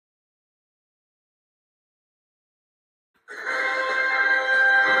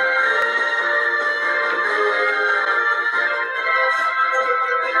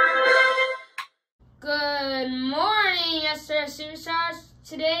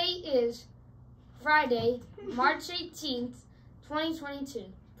Today is Friday, March 18th, 2022.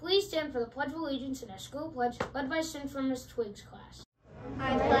 Please stand for the Pledge of Allegiance in our school pledge, led by students from Ms. Twig's class.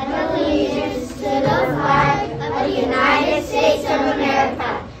 I pledge allegiance to the flag of the United States of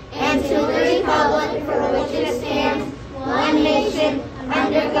America and to the republic for which it stands, one nation,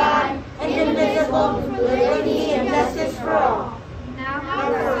 under God, indivisible, with liberty and justice for all. Now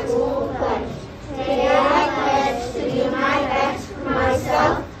our school pledge. Today I pledge to do my best for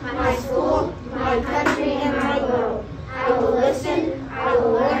myself, my school, my country, and my world. I will listen, I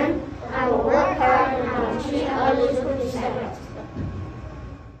will learn, I will work hard, and I will treat others with respect.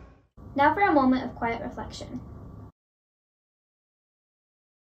 Now for a moment of quiet reflection.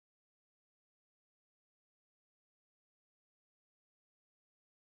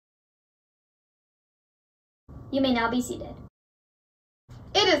 You may now be seated.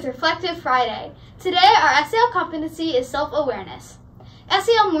 It is Reflective Friday. Today our SEL competency is self-awareness.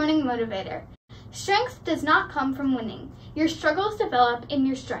 SEL Morning Motivator. Strength does not come from winning. Your struggles develop in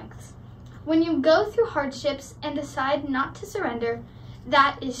your strengths. When you go through hardships and decide not to surrender,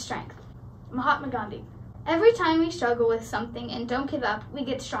 that is strength. Mahatma Gandhi. Every time we struggle with something and don't give up, we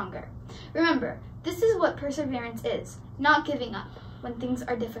get stronger. Remember, this is what perseverance is, not giving up when things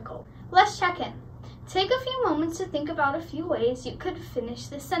are difficult. Let's check in. Take a few moments to think about a few ways you could finish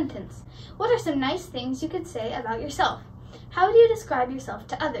this sentence. What are some nice things you could say about yourself? How do you describe yourself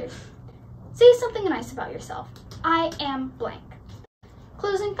to others? Say something nice about yourself. I am blank.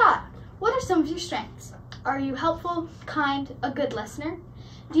 Closing thought. What are some of your strengths? Are you helpful, kind, a good listener?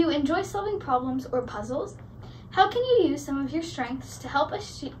 Do you enjoy solving problems or puzzles? How can you use some of your strengths to help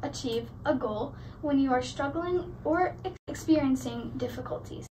achieve a goal when you are struggling or experiencing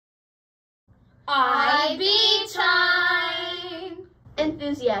difficulties? IB time!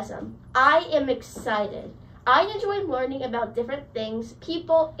 Enthusiasm. I am excited. I enjoy learning about different things,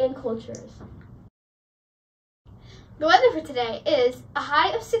 people, and cultures. The weather for today is a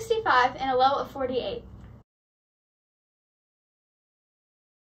high of 65 and a low of 48.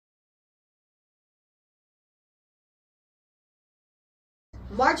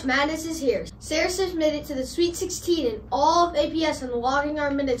 March Madness is here. Sarah submitted to the Sweet 16 in all of APS and logging our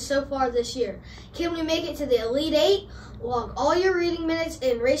minutes so far this year. Can we make it to the Elite 8? Log all your reading minutes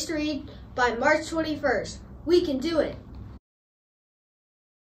and race to read by March 21st. We can do it.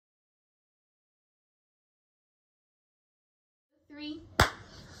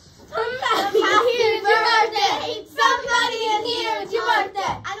 Somebody in here, it's your birthday! Somebody in here, it's your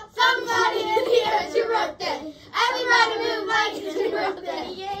birthday! Somebody in here, it's your birthday! Everybody move like it's your birthday!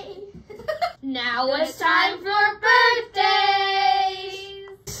 Yay! Now it's time for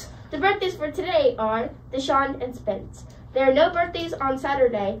birthdays! The birthdays for today are Deshaun and Spence. There are no birthdays on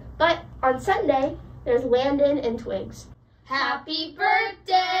Saturday, but on Sunday, there's Landon and Twigs. Happy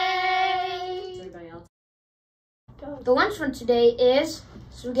birthday! The lunch for today is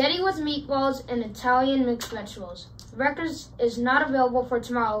spaghetti with meatballs and Italian mixed vegetables. The record is not available for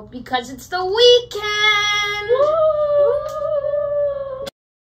tomorrow because it's the weekend! Woo!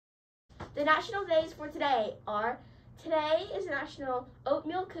 The national days for today are, today is National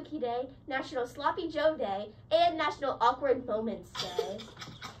Oatmeal Cookie Day, National Sloppy Joe Day, and National Awkward Moments Day.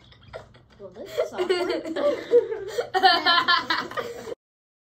 Well, this is awkward.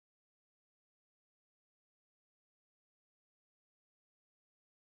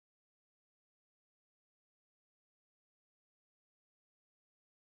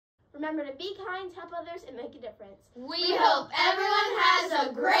 Remember to be kind, help others, and make a difference. We hope everyone has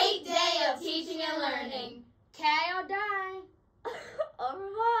a great day of teaching and learning. K or die. Au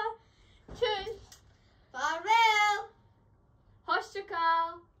revoir. Tschüss. Farewell.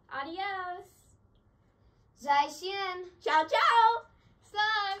 Hoşçakal. Adios. Zai Xian. Ciao, ciao.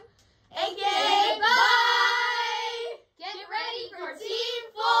 Slime. Okay, bye.